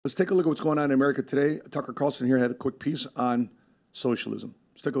Let's take a look at what's going on in America today. Tucker Carlson here had a quick piece on socialism.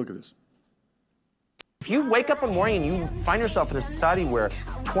 Let's take a look at this. If you wake up one morning and you find yourself in a society where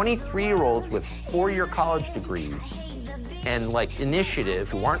 23-year-olds with four-year college degrees and like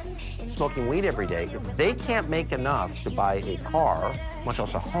initiative who aren't smoking weed every day, if they can't make enough to buy a car, much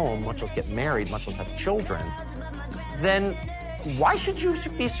less a home, much less get married, much less have children, then why should you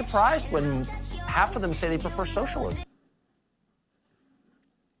be surprised when half of them say they prefer socialism?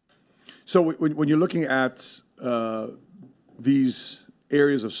 So when you're looking at these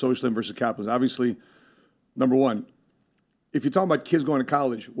areas of socialism versus capitalism, obviously, number one, if you're talking about kids going to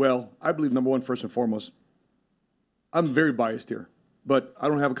college, well, I believe number one, first and foremost, I'm very biased here, but I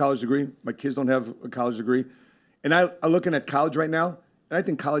don't have a college degree. My kids don't have a college degree. And I'm looking at college right now, and I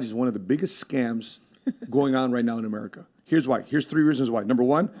think college is one of the biggest scams going on right now in America. Here's why. Here's 3 reasons why. Number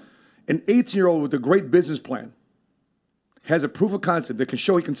one, an 18-year-old with a great business plan has a proof of concept that can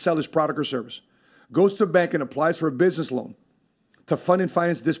show he can sell his product or service, goes to a bank and applies for a business loan to fund and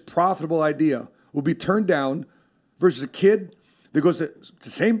finance this profitable idea, will be turned down versus a kid that goes to the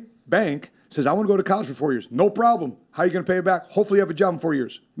same bank, says, I want to go to college for 4 years. No problem. How are you going to pay it back? Hopefully you have a job in 4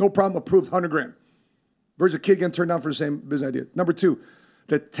 years. No problem. Approved, 100 grand. Versus a kid getting turned down for the same business idea. Number two,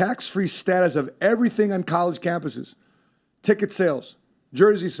 the tax-free status of everything on college campuses. Ticket sales,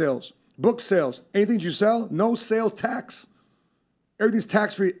 jersey sales, book sales, anything you sell, no sales tax. Everything's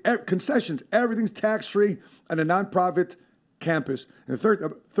tax-free. Concessions, everything's tax-free on a nonprofit campus. And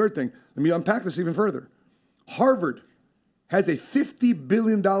the third thing, let me unpack this even further. Harvard has a $50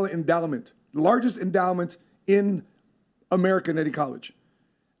 billion endowment, the largest endowment in American any college.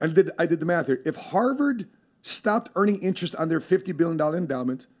 And I did the math here. If Harvard stopped earning interest on their $50 billion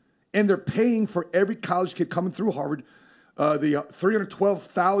endowment, and they're paying for every college kid coming through Harvard, the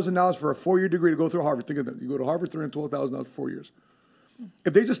 $312,000 for a 4-year degree to go through Harvard. Think of that. You go to Harvard, $312,000 for 4 years.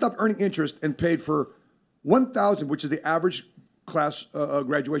 If they just stopped earning interest and paid for 1,000, which is the average class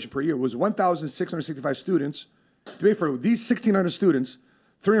graduation per year, was 1,665 students, to pay for these 1,600 students,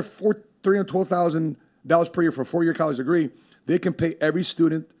 $312,000 per year for a 4-year college degree, they can pay every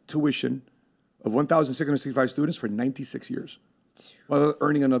student tuition of 1,665 students for 96 years while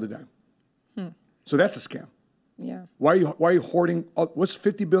earning another dime. So that's a scam. Yeah. Why are you hoarding? What's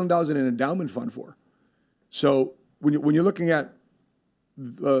 $50 billion in an endowment fund for? So when you're looking at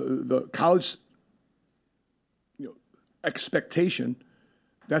the college expectation,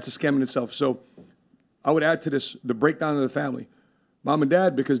 that's a scam in itself. So I would add to this the breakdown of the family. Mom and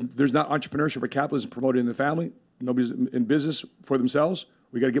dad, because there's not entrepreneurship or capitalism promoted in the family. Nobody's in business for themselves.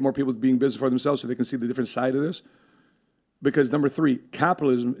 We got to get more people being business for themselves so they can see the different side of this. Because number three,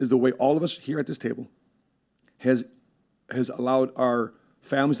 capitalism is the way all of us here at this table has allowed our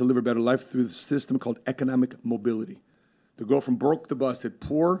families to live a better life through the system called economic mobility. To go from broke to busted,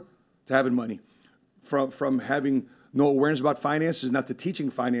 poor to having money, from having no awareness about finances, not to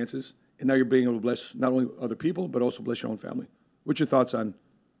teaching finances, and now you're being able to bless not only other people, but also bless your own family. What's your thoughts on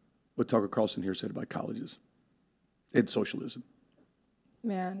what Tucker Carlson here said about colleges and socialism?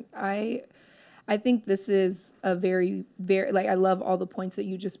 Man, I think this is a very, very, like, I love all the points that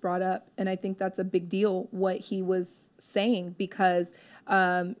you just brought up. And I think that's a big deal, what he was saying, because,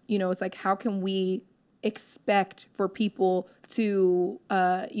 it's like, how can we expect for people to,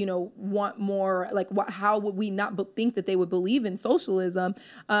 want more, like, how would we not think that they would believe in socialism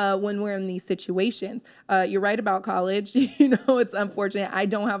when we're in these situations? You're right about college. It's unfortunate. I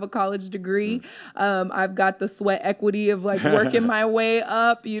don't have a college degree. I've got the sweat equity of like working my way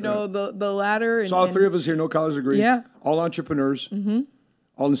up, the ladder. So all three of us here, no college degree. Yeah. All entrepreneurs. Mm-hmm.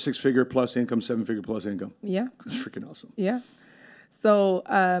 All in 6-figure plus income, 7-figure plus income. Yeah. It's freaking awesome. Yeah. So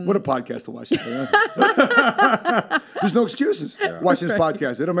what a podcast to watch today, There's no excuses watching this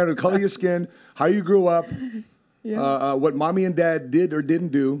podcast. It don't matter the color of your skin, how you grew up, what mommy and dad did or didn't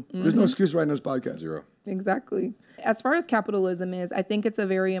do. There's no excuse right in this podcast. Zero. Exactly. As far as capitalism is, I think it's a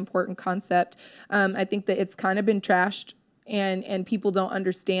very important concept. I think that it's kind of been trashed, and people don't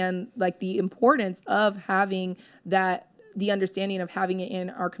understand like the importance of having that, the understanding of having it in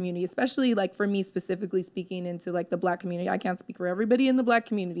our community, especially like for me specifically speaking into like the Black community. I can't speak for everybody in the Black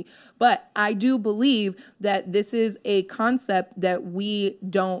community, but I do believe that this is a concept that we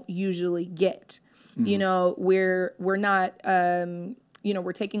don't usually get. We're not,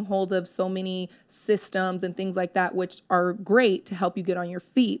 we're taking hold of so many systems and things like that, which are great to help you get on your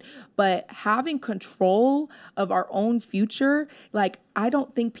feet. But having control of our own future, like, I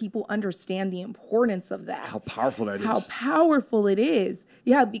don't think people understand the importance of that. How powerful that is. How powerful it is.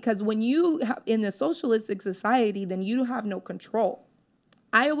 Yeah, because when you have in the socialistic society, then you have no control.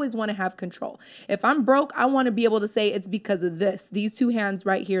 I always want to have control. If I'm broke, I want to be able to say it's because of these two hands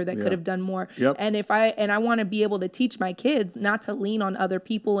right here that could have done more. Yep. And I want to be able to teach my kids not to lean on other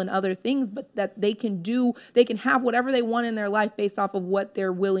people and other things, but that they can have whatever they want in their life based off of what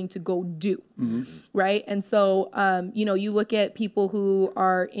they're willing to go do. Right. And so, you look at people who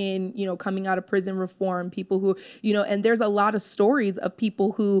are in, coming out of prison reform, people who, and there's a lot of stories of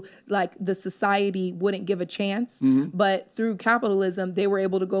people who like the society wouldn't give a chance, but through capitalism, they were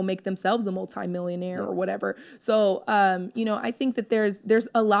able to go make themselves a multimillionaire or whatever. So, I think that there's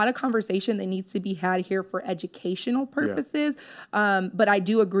a lot of conversation that needs to be had here for educational purposes. But I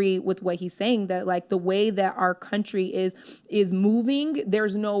do agree with what he's saying that like the way that our country is moving,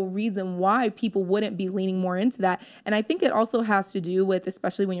 there's no reason why people wouldn't be leaning more into that. And I think it also has to do with,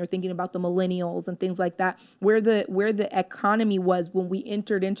 especially when you're thinking about the millennials and things like that, where the economy was when we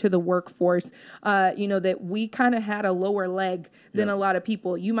entered into the workforce, that we kind of had a lower leg than a lot of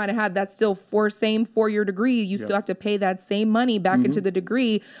people. You might have had that still same 4-year degree. You still have to pay that same money back into the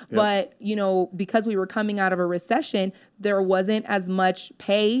degree. But, because we were coming out of a recession, there wasn't as much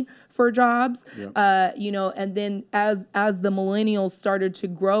pay for jobs, and then as the millennials started to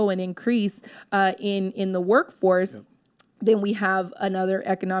grow and increase in the workforce, then we have another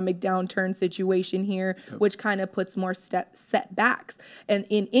economic downturn situation here, which kind of puts more setbacks and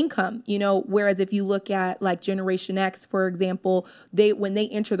in income, whereas if you look at like Generation X, for example, when they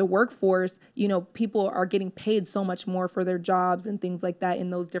enter the workforce, people are getting paid so much more for their jobs and things like that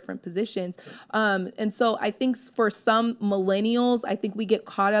in those different positions. And so I think for some millennials, I think we get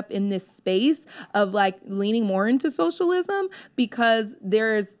caught up in this space of like leaning more into socialism because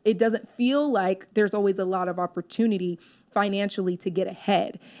it doesn't feel like there's always a lot of opportunity financially to get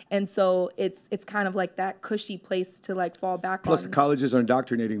ahead. And so it's kind of like that cushy place to like fall back on. Plus the colleges are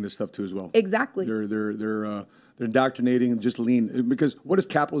indoctrinating this stuff too as well. Exactly. They're indoctrinating, just lean, because what does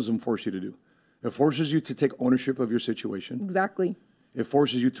capitalism force you to do? It forces you to take ownership of your situation. Exactly. It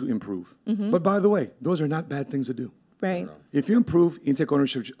forces you to improve. But by the way, those are not bad things to do. Right. If you improve and take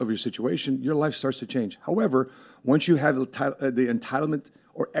ownership of your situation, your life starts to change. However, once you have the entitlement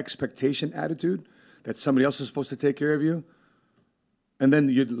or expectation attitude that somebody else is supposed to take care of you, and then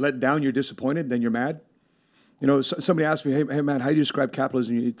you're let down, you're disappointed, then you're mad. Somebody asked me, hey man, how do you describe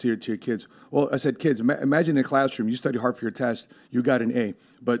capitalism to your kids? Well, I said, kids, imagine in a classroom, you study hard for your test, you got an A,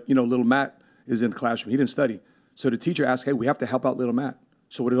 but little Matt is in the classroom, he didn't study. So the teacher asked, hey, we have to help out little Matt.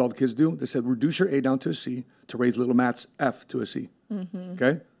 So what did all the kids do? They said, reduce your A down to a C to raise little Matt's F to a C.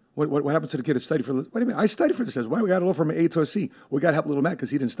 Okay? What happened to the kid that studied for? What do you mean? I studied for this test. Why do we got to go from an A to a C? We got to help little Matt because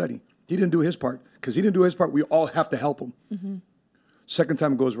he didn't study. He didn't do his part. Because he didn't do his part, we all have to help him. Second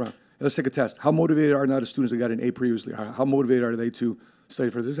time it goes around. Let's take a test. How motivated are now the students that got an A previously? How motivated are they to study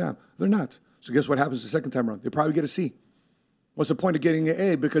for the exam? They're not. So guess what happens the second time around? They probably get a C. What's the point of getting an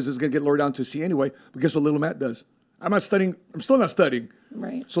A? Because it's going to get lowered down to a C anyway. But guess what little Matt does? I'm not studying. I'm still not studying.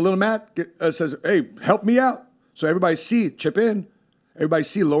 Right. So little Matt says, hey, help me out. So everybody C, chip in. Everybody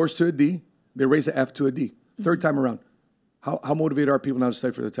C lowers to a D. They raise the F to a D. Third time around. How motivated are people now to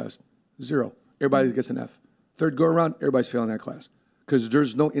study for the test? 0. Everybody gets an F. Third go around, everybody's failing that class. Because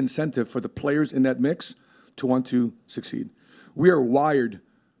there's no incentive for the players in that mix to want to succeed. We are wired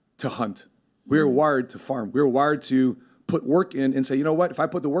to hunt. We are wired to farm. We are wired to put work in and say, you know what? If I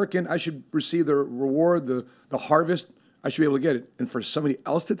put the work in, I should receive the reward, the harvest. I should be able to get it. And for somebody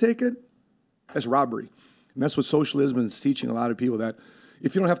else to take it, that's robbery. And that's what socialism is teaching a lot of people, that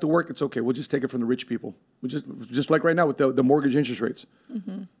if you don't have to work, it's okay. We'll just take it from the rich people. We just like right now with the mortgage interest rates.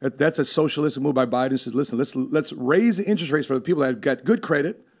 That's a socialistic move by Biden. Says, listen, let's raise the interest rates for the people that have got good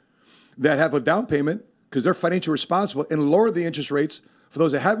credit, that have a down payment because they're financially responsible, and lower the interest rates for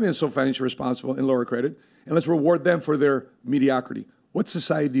those that haven't been so financially responsible and lower credit, and let's reward them for their mediocrity. What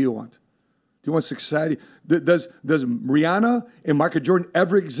society do you want? Do you want society? Does Rihanna and Michael Jordan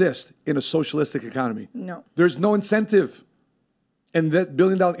ever exist in a socialistic economy? No. There's no incentive. And that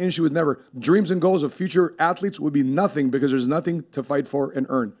billion-dollar industry would never. Dreams and goals of future athletes would be nothing because there's nothing to fight for and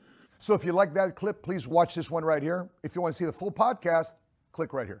earn. So if you like that clip, please watch this one right here. If you want to see the full podcast,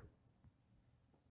 click right here.